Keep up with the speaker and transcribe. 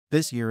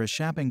This year is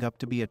shaping up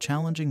to be a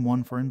challenging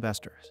one for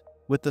investors,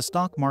 with the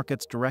stock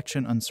market's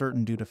direction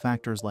uncertain due to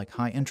factors like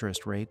high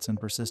interest rates and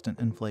persistent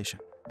inflation.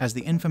 As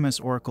the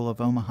infamous Oracle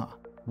of Omaha,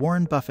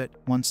 Warren Buffett,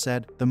 once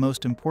said, the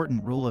most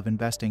important rule of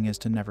investing is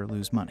to never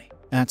lose money.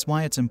 That's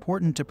why it's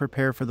important to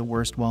prepare for the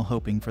worst while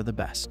hoping for the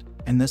best.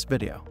 In this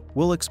video,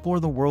 we'll explore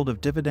the world of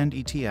dividend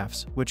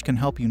ETFs, which can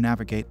help you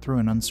navigate through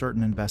an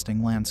uncertain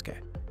investing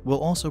landscape.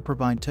 We'll also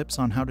provide tips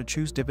on how to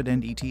choose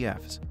dividend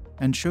ETFs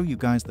and show you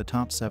guys the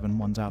top 7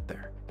 ones out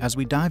there. As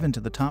we dive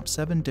into the top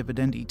 7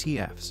 dividend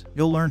ETFs,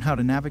 you'll learn how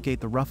to navigate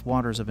the rough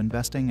waters of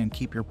investing and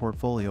keep your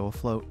portfolio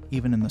afloat,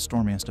 even in the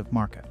stormiest of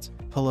markets.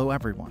 Hello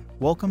everyone,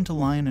 welcome to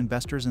Lion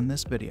Investors. In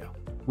this video,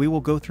 we will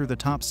go through the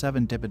top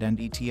 7 dividend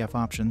ETF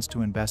options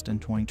to invest in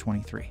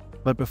 2023.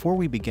 But before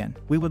we begin,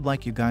 we would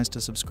like you guys to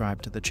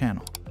subscribe to the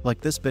channel,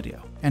 like this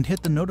video, and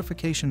hit the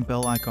notification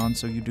bell icon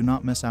so you do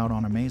not miss out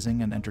on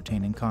amazing and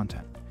entertaining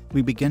content.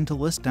 We begin to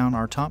list down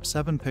our top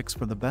 7 picks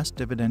for the best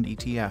dividend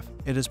ETF.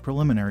 It is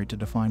preliminary to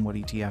define what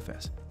ETF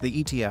is.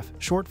 The ETF,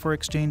 short for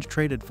Exchange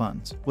Traded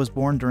Funds, was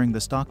born during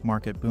the stock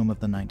market boom of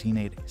the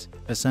 1980s.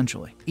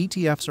 Essentially,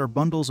 ETFs are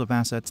bundles of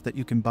assets that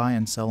you can buy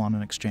and sell on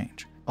an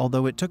exchange.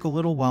 Although it took a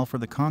little while for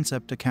the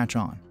concept to catch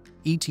on,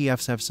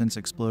 ETFs have since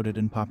exploded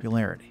in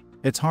popularity.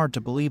 It's hard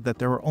to believe that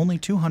there were only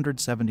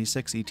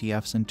 276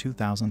 ETFs in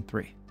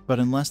 2003, but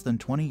in less than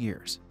 20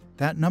 years,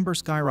 that number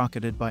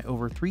skyrocketed by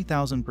over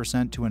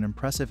 3,000% to an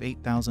impressive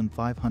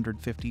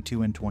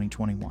 8,552 in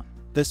 2021.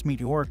 This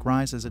meteoric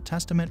rise is a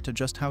testament to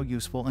just how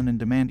useful and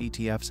in-demand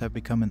ETFs have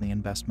become in the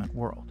investment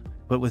world.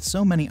 But with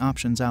so many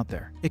options out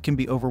there, it can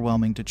be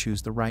overwhelming to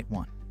choose the right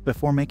one.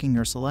 Before making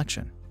your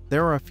selection,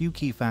 there are a few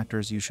key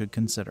factors you should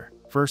consider.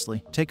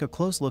 Firstly, take a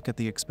close look at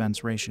the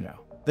expense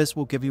ratio. This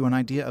will give you an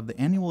idea of the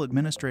annual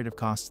administrative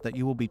costs that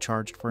you will be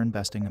charged for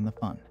investing in the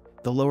fund.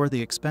 The lower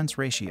the expense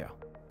ratio,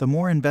 the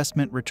more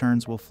investment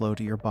returns will flow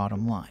to your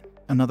bottom line.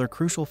 Another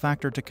crucial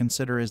factor to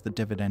consider is the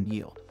dividend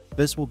yield.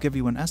 This will give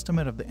you an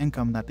estimate of the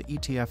income that the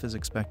ETF is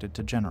expected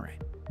to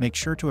generate. Make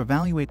sure to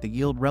evaluate the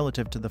yield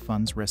relative to the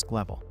fund's risk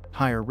level.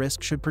 Higher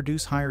risk should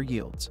produce higher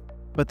yields,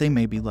 but they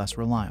may be less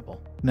reliable.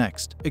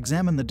 Next,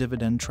 examine the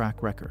dividend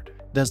track record.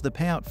 Does the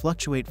payout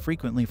fluctuate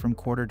frequently from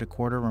quarter to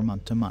quarter or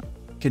month to month?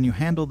 Can you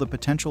handle the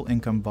potential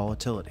income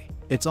volatility?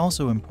 It's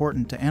also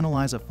important to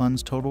analyze a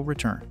fund's total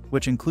return,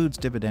 which includes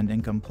dividend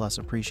income plus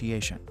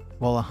appreciation.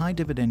 While a high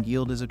dividend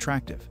yield is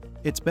attractive,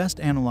 it's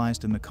best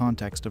analyzed in the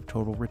context of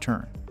total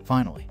return.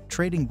 Finally,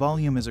 trading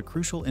volume is a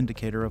crucial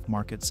indicator of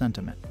market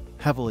sentiment.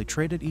 Heavily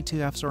traded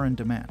ETFs are in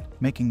demand,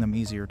 making them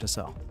easier to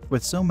sell.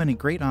 With so many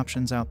great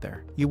options out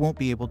there, you won't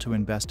be able to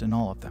invest in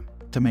all of them.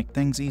 To make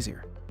things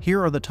easier,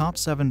 here are the top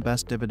 7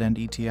 best dividend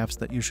ETFs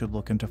that you should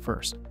look into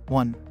first.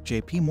 1.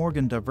 JP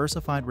Morgan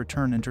Diversified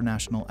Return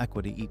International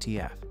Equity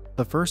ETF.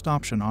 The first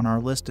option on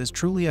our list is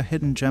truly a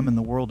hidden gem in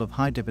the world of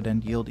high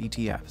dividend yield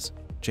ETFs,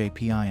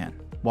 JPIN.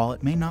 While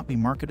it may not be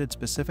marketed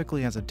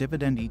specifically as a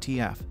dividend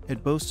ETF,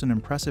 it boasts an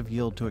impressive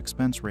yield to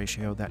expense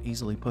ratio that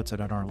easily puts it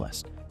at our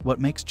list.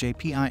 What makes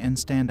JPIN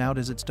stand out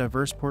is its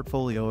diverse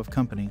portfolio of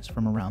companies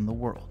from around the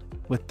world.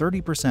 With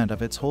 30%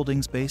 of its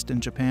holdings based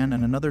in Japan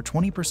and another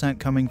 20%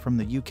 coming from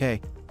the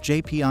UK,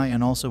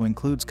 JPIN also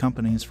includes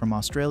companies from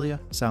Australia,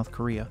 South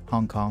Korea,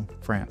 Hong Kong,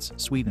 France,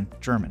 Sweden,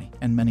 Germany,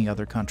 and many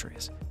other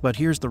countries. But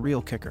here's the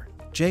real kicker.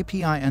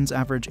 JPIN's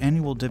average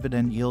annual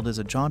dividend yield is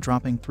a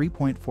jaw-dropping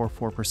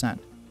 3.44%,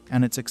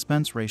 and its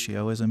expense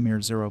ratio is a mere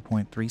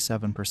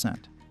 0.37%.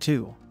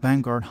 2.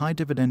 Vanguard High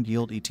Dividend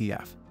Yield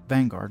ETF.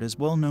 Vanguard is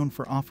well known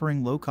for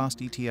offering low-cost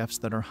ETFs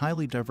that are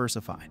highly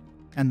diversified,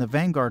 and the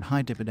Vanguard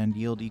High Dividend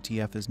Yield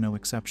ETF is no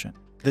exception.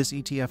 This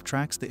ETF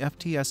tracks the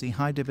FTSE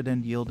High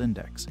Dividend Yield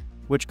Index,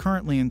 which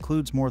currently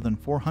includes more than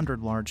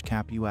 400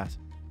 large-cap U.S.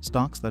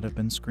 stocks that have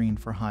been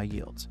screened for high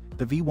yields.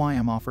 The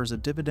VYM offers a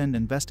dividend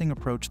investing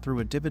approach through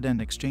a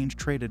dividend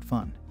exchange-traded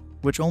fund,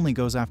 which only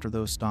goes after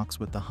those stocks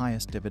with the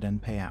highest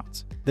dividend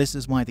payouts. This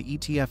is why the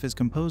ETF is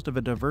composed of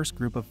a diverse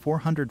group of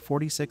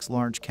 446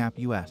 large-cap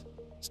U.S.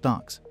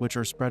 stocks, which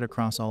are spread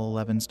across all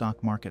 11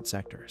 stock market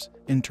sectors.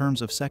 In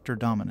terms of sector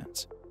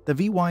dominance, the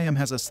VYM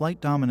has a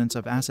slight dominance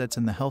of assets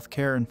in the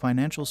healthcare and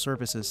financial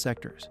services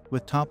sectors,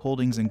 with top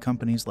holdings in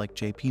companies like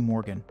JP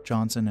Morgan,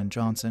 Johnson &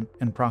 Johnson,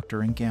 and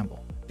Procter &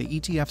 Gamble. The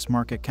ETF's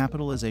market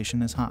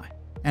capitalization is high,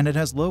 and it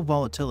has low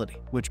volatility,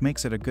 which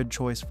makes it a good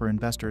choice for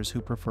investors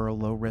who prefer a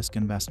low-risk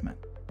investment.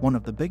 One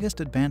of the biggest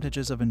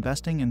advantages of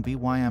investing in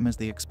VYM is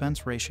the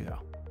expense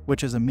ratio,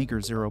 which is a meager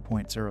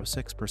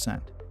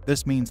 0.06%.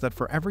 This means that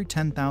for every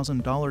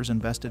 $10,000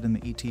 invested in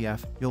the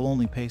ETF, you'll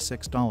only pay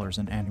 $6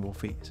 in annual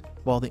fees.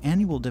 While the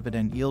annual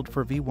dividend yield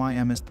for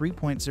VYM is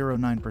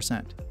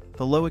 3.09%,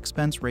 the low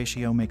expense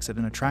ratio makes it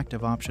an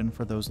attractive option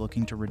for those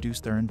looking to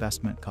reduce their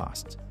investment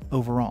costs.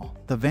 Overall,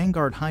 the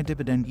Vanguard High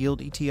Dividend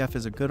Yield ETF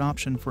is a good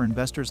option for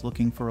investors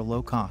looking for a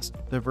low-cost,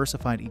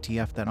 diversified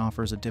ETF that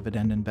offers a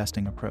dividend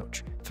investing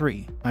approach.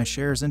 3.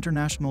 iShares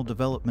International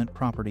Development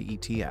Property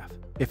ETF.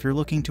 If you're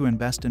looking to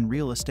invest in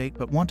real estate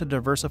but want to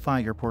diversify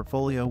your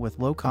portfolio with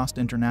low-cost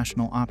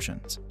international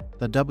options,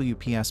 the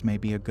WPS may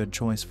be a good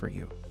choice for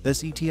you.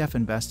 This ETF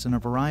invests in a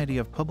variety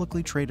of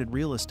publicly traded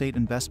real estate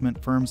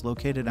investment firms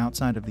located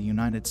outside of the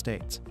United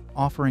States,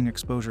 offering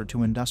exposure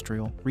to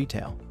industrial,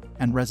 retail,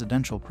 and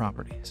residential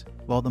properties.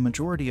 While the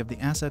majority of the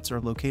assets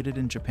are located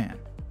in Japan,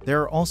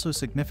 there are also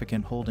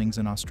significant holdings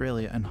in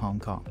Australia and Hong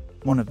Kong.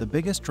 One of the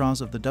biggest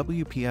draws of the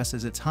WPS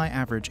is its high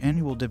average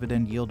annual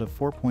dividend yield of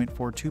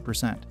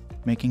 4.42%,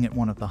 making it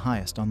one of the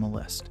highest on the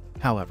list.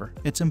 However,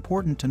 it's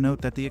important to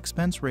note that the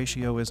expense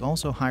ratio is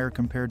also higher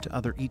compared to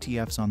other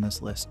ETFs on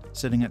this list,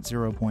 sitting at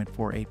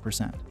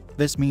 0.48%.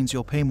 This means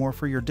you'll pay more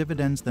for your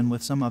dividends than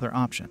with some other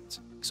options,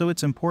 so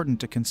it's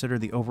important to consider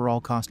the overall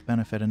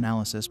cost-benefit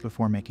analysis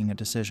before making a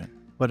decision.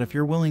 But if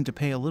you're willing to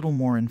pay a little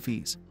more in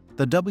fees,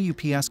 the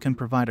WPS can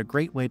provide a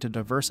great way to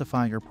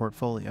diversify your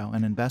portfolio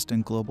and invest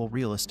in global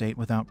real estate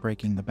without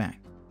breaking the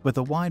bank. With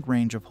a wide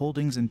range of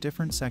holdings in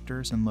different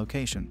sectors and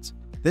locations,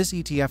 this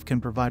ETF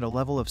can provide a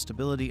level of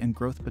stability and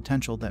growth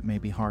potential that may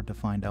be hard to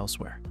find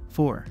elsewhere.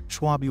 4.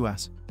 Schwab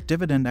US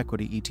Dividend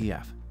Equity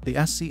ETF. The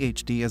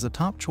SCHD is a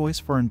top choice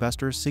for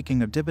investors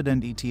seeking a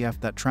dividend ETF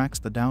that tracks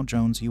the Dow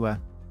Jones US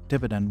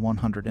Dividend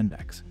 100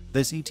 Index.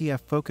 This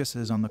ETF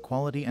focuses on the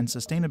quality and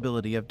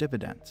sustainability of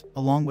dividends,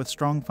 along with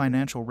strong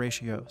financial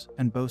ratios,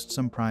 and boasts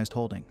some prized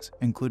holdings,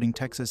 including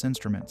Texas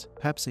Instruments,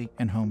 Pepsi,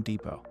 and Home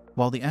Depot.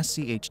 While the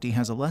SCHD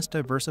has a less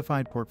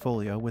diversified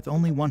portfolio with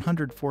only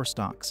 104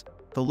 stocks,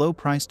 the low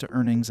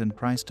price-to-earnings and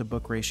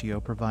price-to-book ratio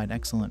provide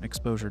excellent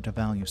exposure to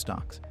value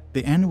stocks.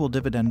 The annual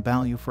dividend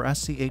value for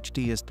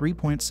SCHD is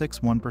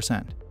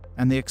 3.61%,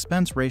 and the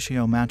expense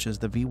ratio matches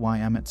the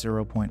VYM at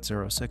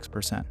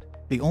 0.06%.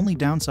 The only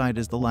downside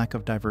is the lack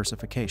of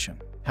diversification.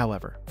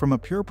 However, from a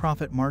pure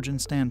profit margin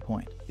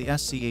standpoint, the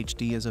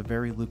SCHD is a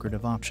very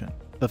lucrative option.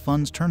 The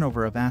fund's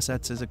turnover of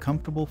assets is a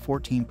comfortable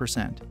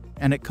 14%,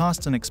 and it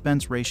costs an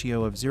expense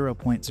ratio of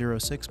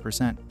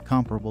 0.06%,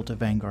 comparable to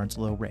Vanguard's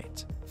low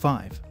rates.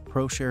 5.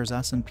 ProShares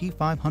S&P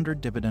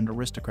 500 Dividend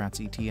Aristocrats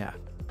ETF.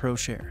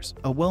 ProShares,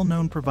 a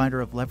well-known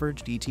provider of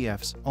leveraged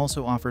ETFs,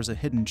 also offers a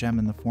hidden gem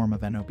in the form of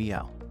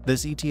NOBL.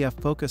 This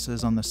ETF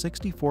focuses on the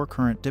 64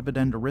 current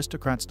Dividend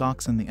Aristocrat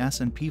stocks in the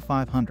S&P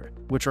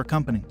 500, which are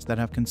companies that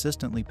have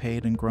consistently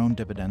paid and grown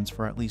dividends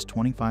for at least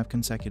 25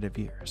 consecutive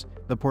years.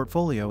 The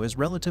portfolio is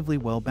relatively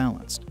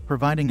well-balanced,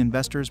 providing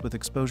investors with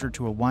exposure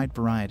to a wide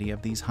variety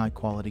of these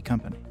high-quality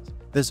companies.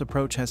 This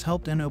approach has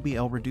helped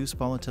NOBL reduce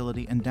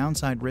volatility and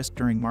downside risk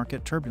during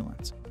market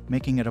turbulence,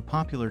 making it a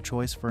popular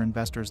choice for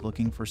investors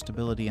looking for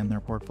stability in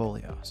their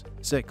portfolios.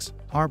 6.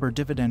 Harbor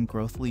Dividend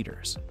Growth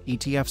Leaders.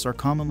 ETFs are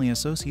commonly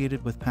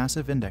associated with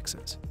passive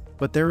indexes,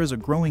 but there is a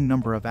growing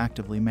number of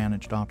actively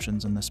managed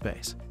options in the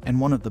space, and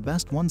one of the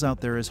best ones out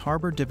there is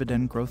Harbor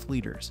Dividend Growth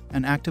Leaders,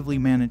 an actively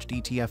managed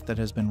ETF that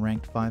has been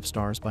ranked 5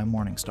 stars by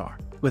Morningstar.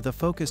 With a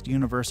focused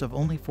universe of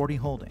only 40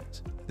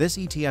 holdings, this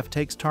ETF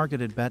takes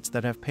targeted bets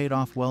that have paid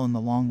off well in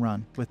the long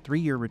run, with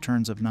 3-year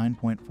returns of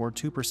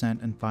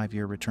 9.42% and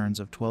 5-year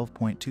returns of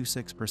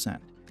 12.26%.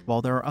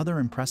 While there are other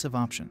impressive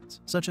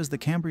options, such as the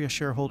Cambria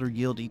Shareholder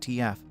Yield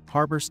ETF,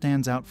 Harbor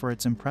stands out for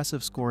its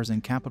impressive scores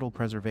in capital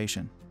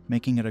preservation,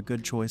 making it a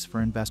good choice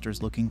for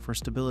investors looking for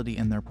stability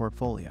in their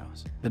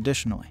portfolios.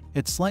 Additionally,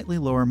 its slightly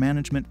lower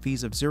management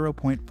fees of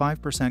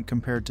 0.5%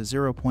 compared to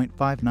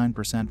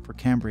 0.59% for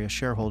Cambria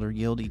Shareholder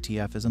Yield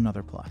ETF is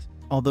another plus.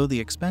 Although the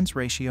expense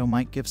ratio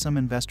might give some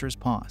investors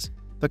pause,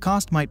 the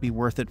cost might be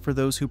worth it for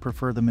those who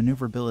prefer the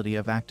maneuverability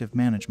of active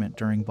management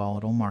during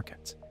volatile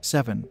markets.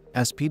 7.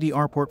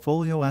 SPDR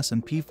Portfolio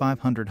S&P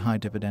 500 High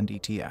Dividend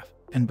ETF.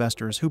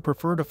 Investors who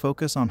prefer to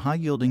focus on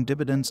high-yielding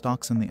dividend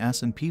stocks in the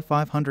S&P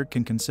 500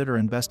 can consider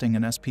investing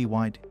in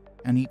SPYD,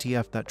 an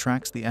ETF that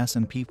tracks the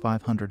S&P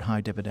 500 High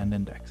Dividend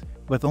Index.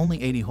 With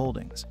only 80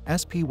 holdings,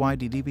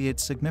 SPYD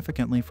deviates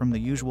significantly from the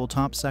usual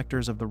top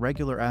sectors of the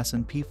regular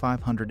S&P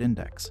 500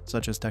 index,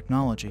 such as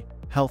technology,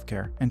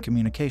 healthcare, and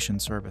communication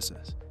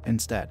services.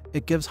 Instead,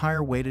 it gives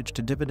higher weightage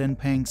to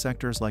dividend-paying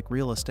sectors like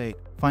real estate,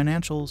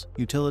 financials,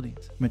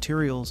 utilities,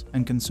 materials,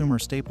 and consumer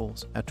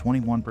staples at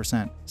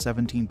 21%,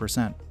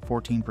 17%,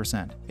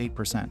 14%,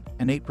 8%,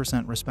 and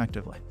 8%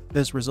 respectively.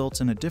 This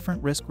results in a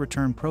different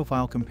risk-return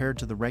profile compared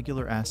to the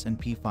regular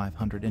S&P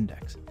 500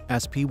 index.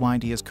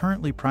 SPYD is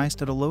currently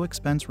priced at a low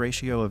expense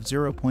ratio of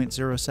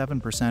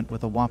 0.07%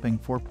 with a whopping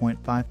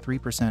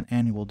 4.53%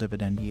 annual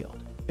dividend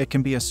yield. It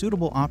can be a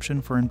suitable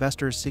option for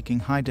investors seeking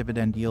high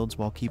dividend yields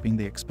while keeping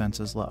the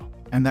expenses low.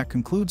 And that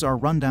concludes our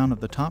rundown of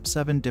the top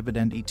 7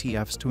 dividend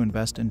ETFs to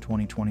invest in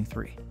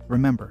 2023.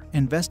 Remember,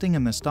 investing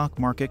in the stock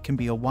market can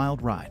be a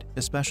wild ride,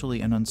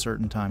 especially in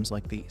uncertain times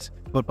like these.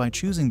 But by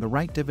choosing the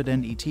right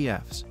dividend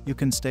ETFs, you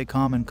can stay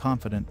calm and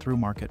confident through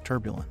market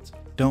turbulence.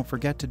 Don't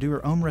forget to do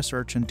your own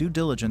research and due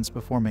diligence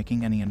before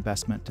making any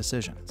investment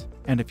decisions.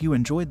 And if you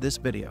enjoyed this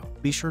video,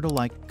 be sure to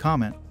like,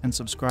 comment, and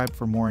subscribe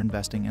for more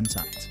investing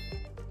insights.